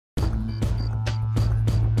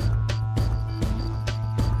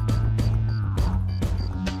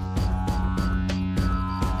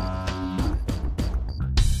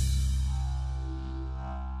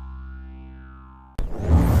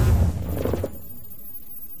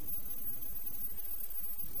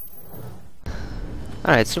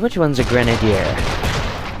Alright, so which one's a grenadier?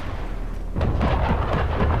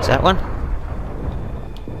 Is that one?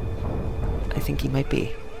 I think he might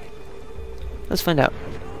be. Let's find out.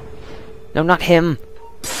 No, not him!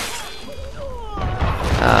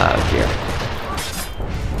 Oh, dear.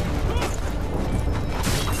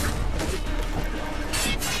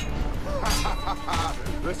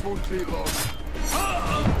 This won't take long.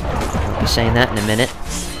 I'll be saying that in a minute.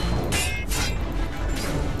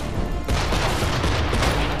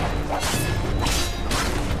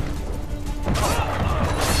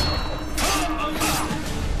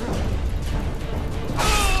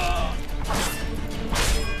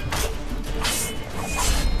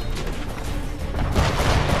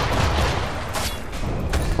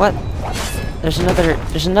 What?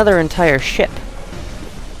 There's another entire ship.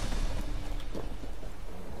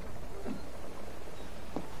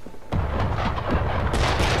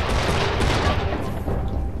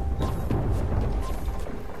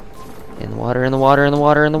 In the water, in the water, in the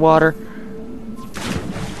water, in the water.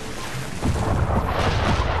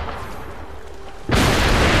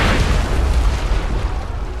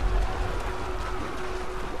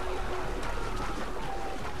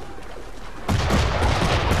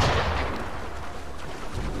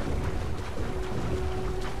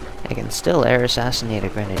 I can still air assassinate a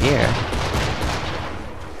grenadier.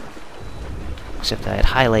 Except I had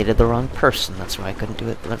highlighted the wrong person, that's why I couldn't do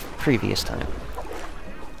it the previous time.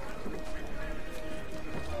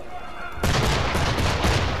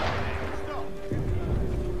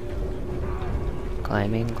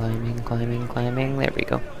 Climbing, climbing, climbing, climbing, there we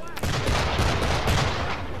go.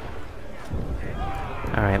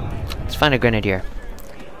 Alright, let's find a grenadier.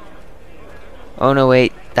 Oh no,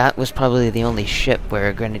 wait. That was probably the only ship where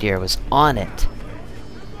a grenadier was on it.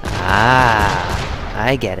 Ah,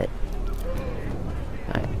 I get it.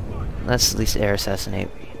 Alright, let's at least air assassinate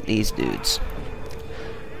these dudes.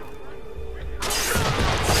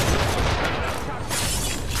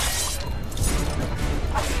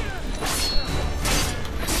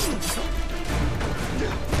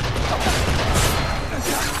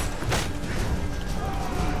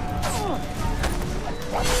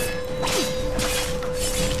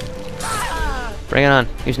 Bring it on.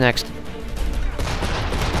 Who's next?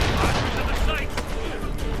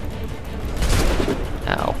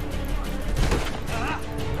 Ow.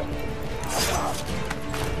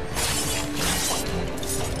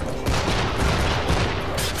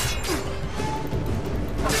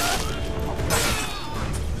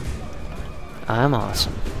 I'm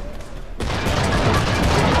awesome.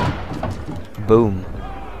 Boom.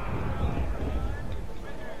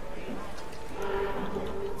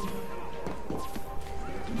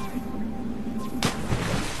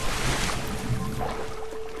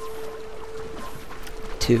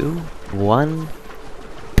 Two, one.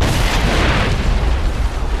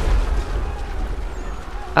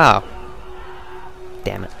 Oh.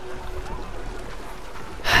 Damn it.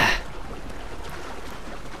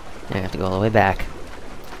 I have to go all the way back.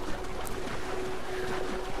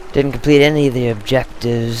 Didn't complete any of the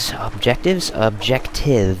objectives. Objectives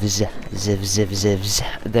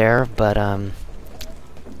there, but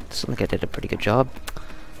looks like I did a pretty good job.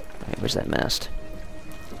 Alright, where's that mast?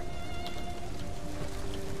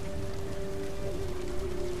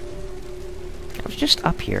 I was just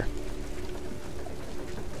up here.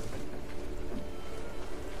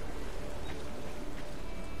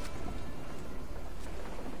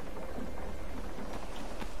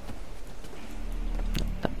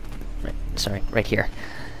 Sorry, right here.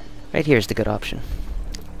 Right here is the good option.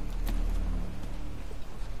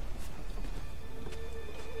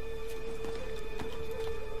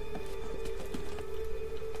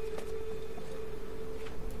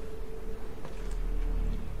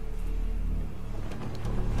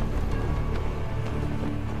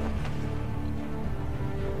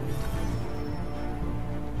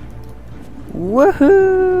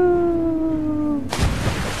 Woohoo!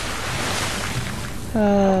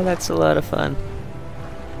 Ah, that's a lot of fun.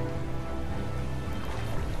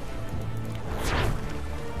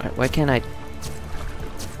 Alright, why can't I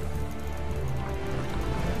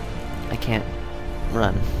can't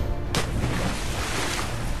run.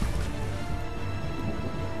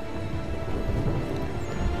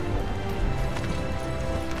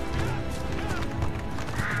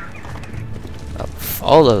 Oh,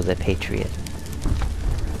 follow the patriot.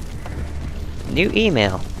 New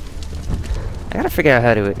email. I gotta figure out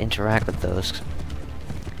how to interact with those.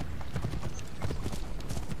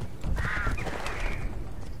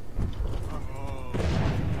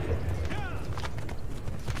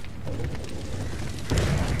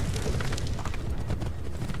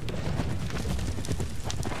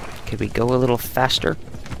 Could we go a little faster?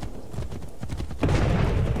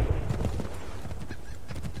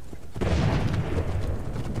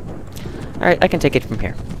 Alright, I can take it from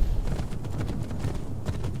here.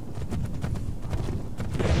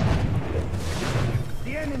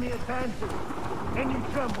 The enemy advances, and you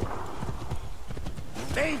tremble.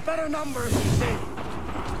 They've better numbers, you say.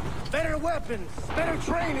 Better weapons, better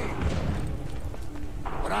training.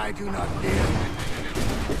 But I do not fear.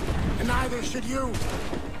 And neither should you.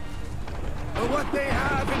 For what they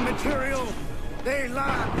have in material, they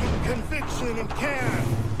lack in conviction and care.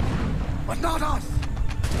 But not us.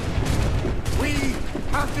 We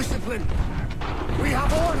have discipline. We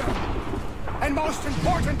have order. And most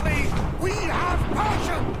importantly, we have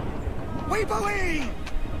passion. We believe.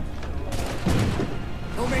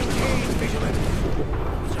 So maintain vigilance.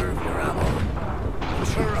 Observe your ammo.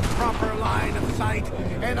 Ensure a proper line of sight.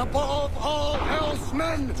 And above all else,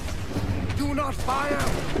 men, do not fire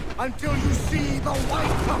until you see the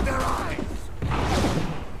white of their eyes.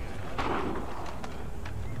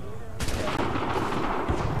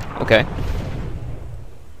 Okay.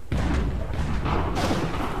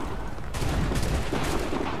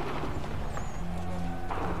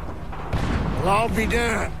 Well, I'll be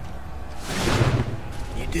damned.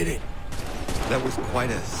 You did it. That was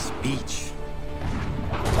quite a speech.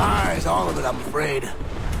 Lies, all of it, I'm afraid.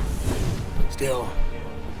 Still,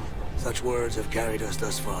 such words have carried us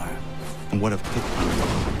thus far. And what of Pitcairn?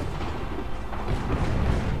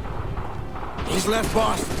 He's left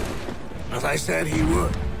Boston, as I said he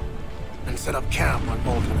would, and set up camp on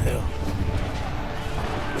Bolton Hill.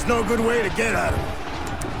 There's no good way to get at him.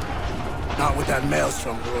 Not with that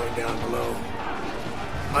maelstrom roaring down below.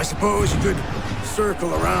 I suppose you could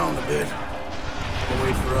circle around a bit and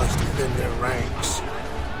wait for us to thin their ranks.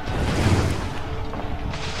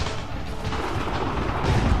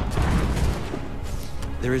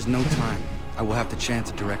 There is no time. I will have to chance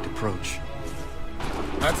a direct approach.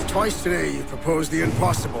 That's twice today you proposed the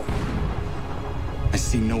impossible. I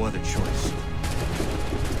see no other choice.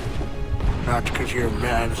 Not because you're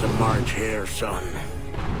mad as a March hare, son.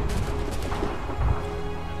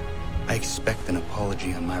 I expect an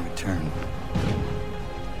apology on my return.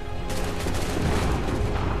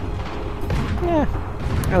 Yeah,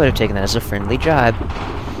 I would have taken that as a friendly jibe.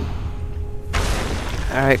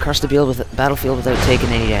 Alright, cross the battlefield without taking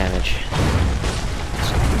any damage.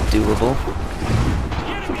 It's doable.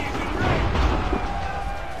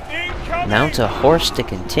 Mount a horse to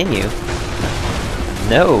continue?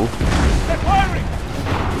 No.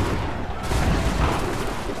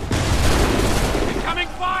 Incoming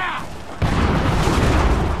fire!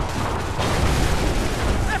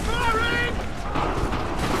 They're firing!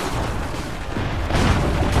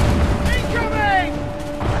 Incoming!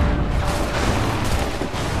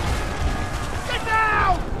 Get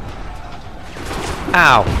down!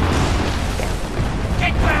 Ow.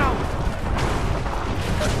 Get down!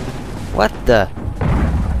 What the?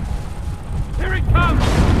 Here it comes!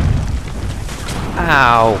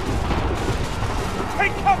 Ow.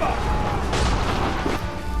 Take cover!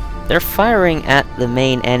 They're firing at the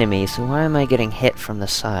main enemy, so why am I getting hit from the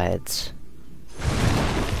sides?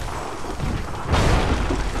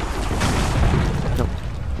 Nope.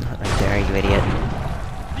 Not right there, you idiot.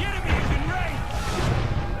 The enemy is in range!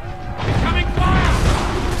 Incoming fire!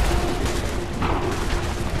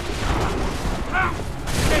 Out!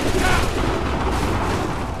 Get down!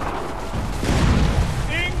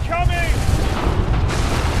 Incoming!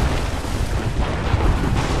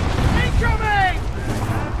 Incoming!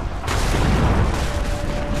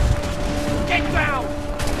 Get down!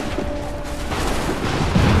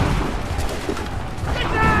 Get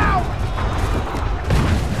down!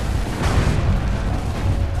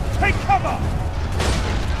 Take cover!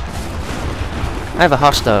 I have a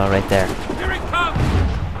hostile right there. Here it comes!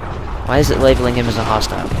 Why is it labeling him as a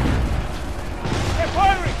hostile? They're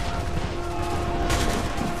firing!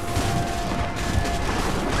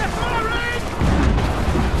 They're firing!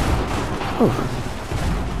 Whew.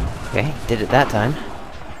 Okay, did it that time.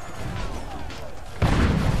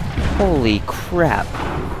 Holy crap.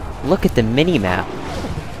 Look at the mini-map.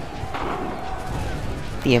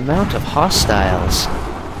 The amount of hostiles.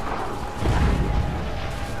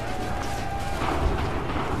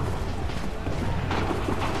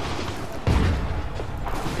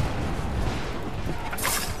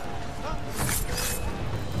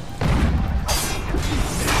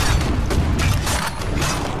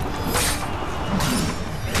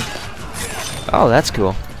 Oh, that's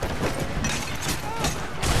cool.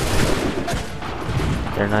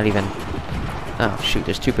 They're not even... Oh, shoot,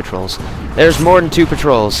 there's 2 patrols. There's more than 2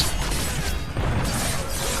 patrols!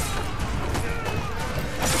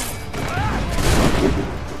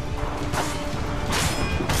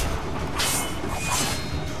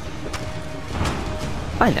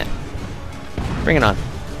 Fine then. Bring it on.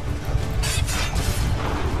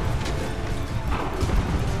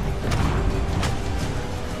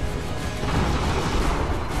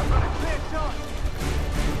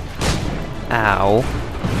 Ow.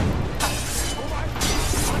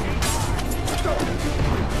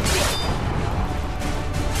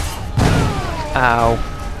 Ow.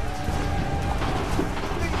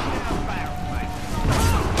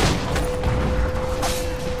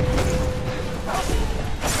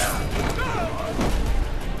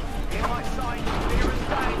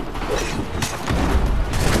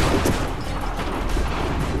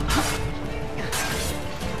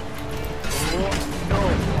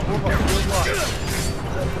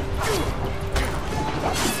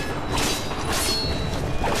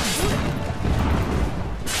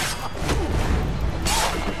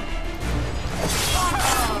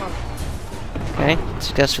 Okay,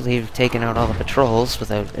 successfully taken out all the patrols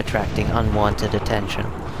without attracting unwanted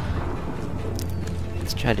attention.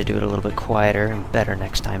 Let's try to do it a little bit quieter and better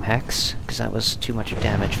next time, Hex, because that was too much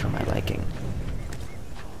damage for my liking.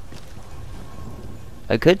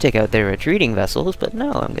 I could take out their retreating vessels, but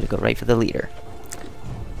no, I'm gonna go right for the leader.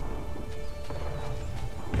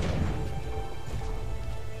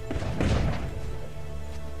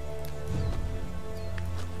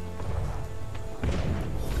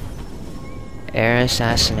 Air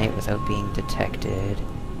assassinate without being detected.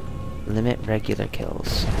 Limit regular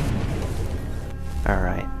kills.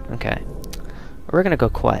 Alright, okay. We're gonna go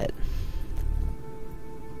quiet.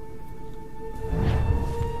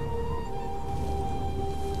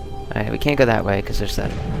 Alright, we can't go that way because there's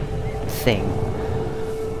that thing.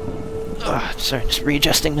 Ugh, sorry, just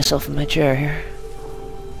readjusting myself in my chair here.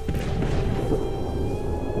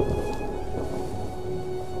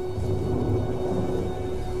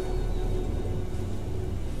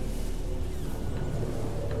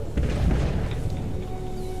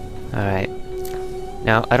 Alright.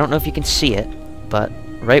 Now, I don't know if you can see it, but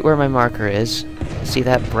right where my marker is, see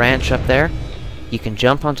that branch up there? You can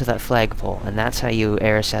jump onto that flagpole, and that's how you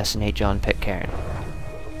air assassinate John Pitcairn.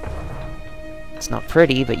 It's not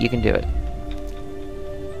pretty, but you can do it.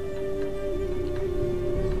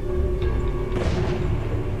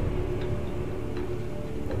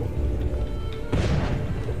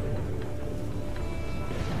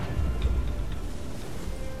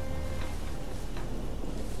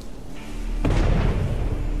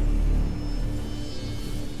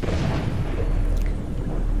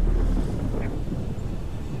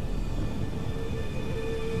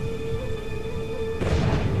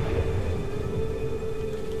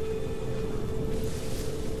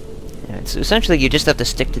 So essentially you just have to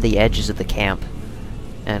stick to the edges of the camp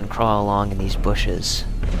and crawl along in these bushes.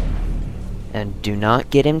 And do not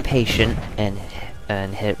get impatient and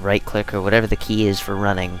hit right click or whatever the key is for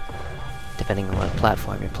running, depending on what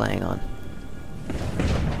platform you're playing on.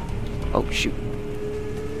 Oh shoot.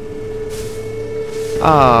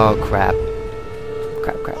 Oh crap.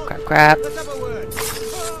 Crap, crap, crap, crap.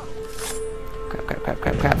 Crap, crap, crap,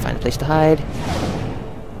 crap, crap. Find a place to hide.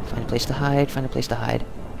 Find a place to hide, find a place to hide.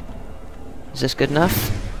 Is this good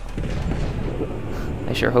enough?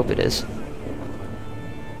 I sure hope it is.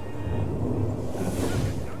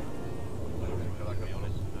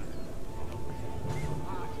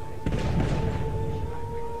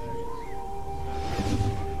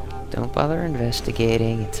 Don't bother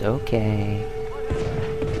investigating, it's okay.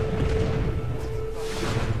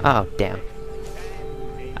 Oh, damn.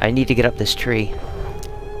 I need to get up this tree.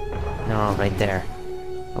 No, right there.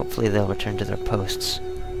 Hopefully they'll return to their posts.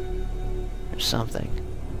 Something.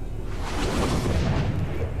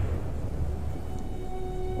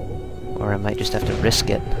 Or I might just have to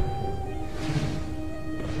risk it.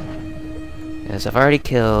 Because I've already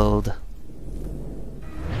killed...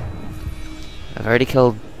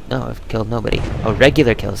 No, I've killed nobody. Oh,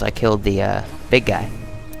 regular kills. I killed the, big guy.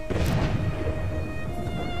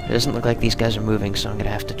 It doesn't look like these guys are moving, so I'm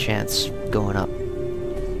gonna have to chance going up.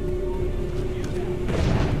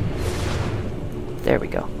 There we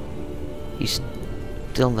go. He's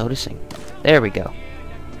still noticing. There we go.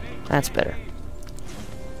 That's better.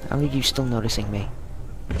 How are you still noticing me?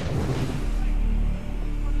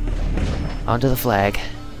 Onto the flag.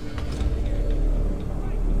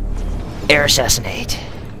 Air assassinate.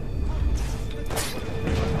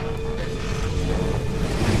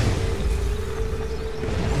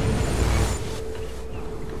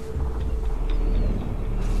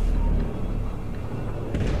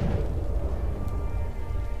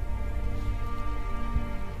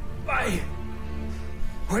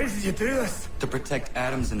 Why did you do this? To protect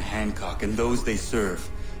Adams and Hancock and those they serve.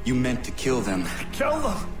 You meant to kill them. Kill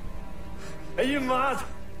them? Are you mad?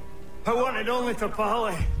 I wanted only to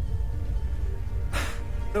parley.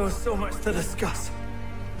 There was so much to discuss,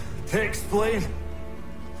 to explain.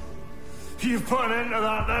 You've put an end to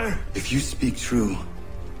that now. If you speak true,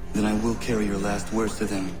 then I will carry your last words to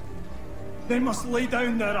them. They must lay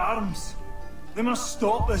down their arms. They must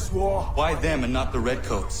stop this war. Why them and not the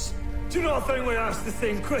Redcoats? Do you not think we asked the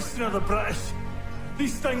same question of the British?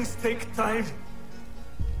 These things take time.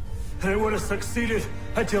 And it would have succeeded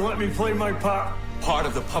had you let me play my part. Part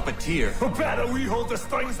of the puppeteer. Or better, we hold the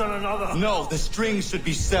strings on another. No, the strings should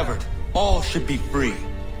be severed. All should be free.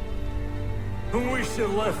 And we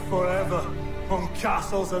should live forever on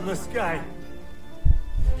castles in the sky.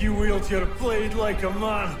 You wield your blade like a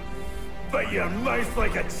man, but your mouth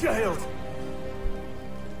like a child.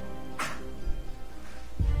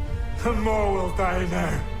 And more will die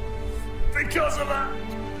now. Because of that.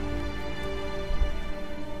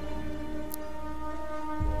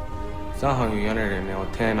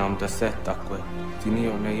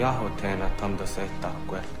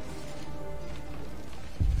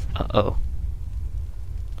 Uh-oh.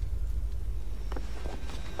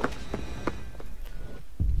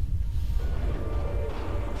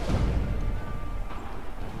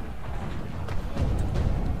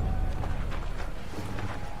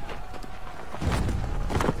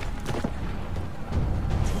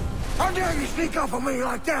 How dare you sneak up on me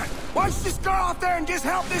like that? Why don't you just go out there and just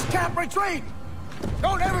help this camp retreat?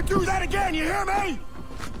 Don't ever do that again, you hear me?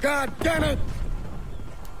 God damn it!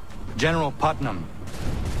 General Putnam.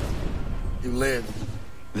 You live.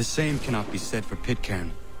 The same cannot be said for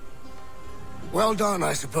Pitcairn. Well done,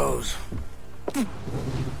 I suppose.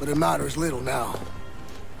 But it matters little now.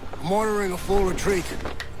 I'm ordering a full retreat.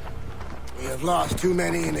 We have lost too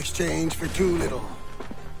many in exchange for too little.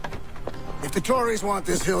 If the Tories want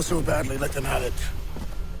this hill so badly, let them have it.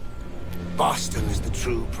 Boston is the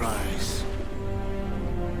true prize.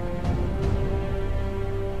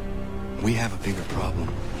 We have a bigger problem.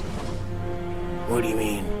 What do you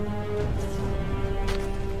mean?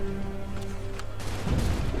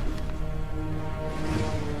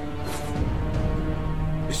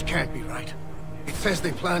 This can't be right. It says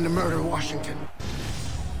they plan to murder Washington.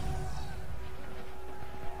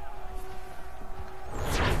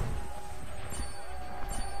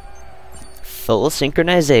 Full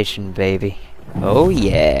synchronization, baby. Oh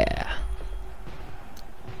yeah.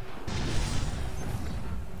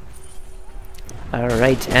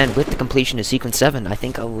 Alright, and with the completion of Sequence 7, I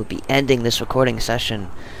think I will be ending this recording session,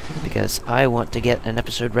 because I want to get an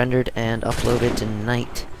episode rendered and uploaded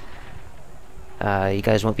tonight. You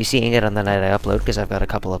guys won't be seeing it on the night I upload, because I've got a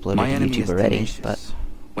couple uploaded My to enemy YouTube is already, tenacious. but...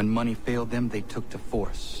 When money failed them, they took to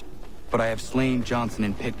force. But I have slain Johnson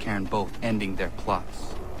and Pitcairn both, ending their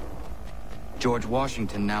plots. George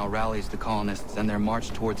Washington now rallies the colonists, and their march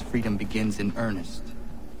towards freedom begins in earnest.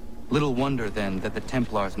 Little wonder, then, that the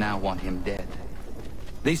Templars now want him dead.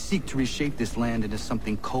 They seek to reshape this land into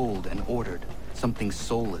something cold and ordered, something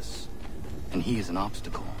soulless. And he is an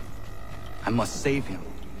obstacle. I must save him,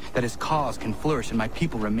 that his cause can flourish and my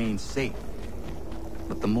people remain safe.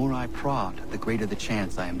 But the more I prod, the greater the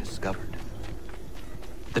chance I am discovered.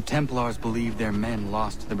 The Templars believe their men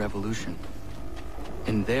lost the revolution.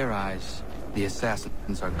 In their eyes, the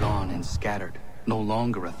assassins are gone and scattered, no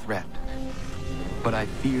longer a threat. But I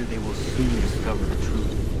fear they will soon discover the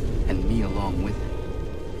truth, and me along with it.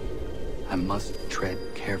 I must tread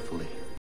carefully.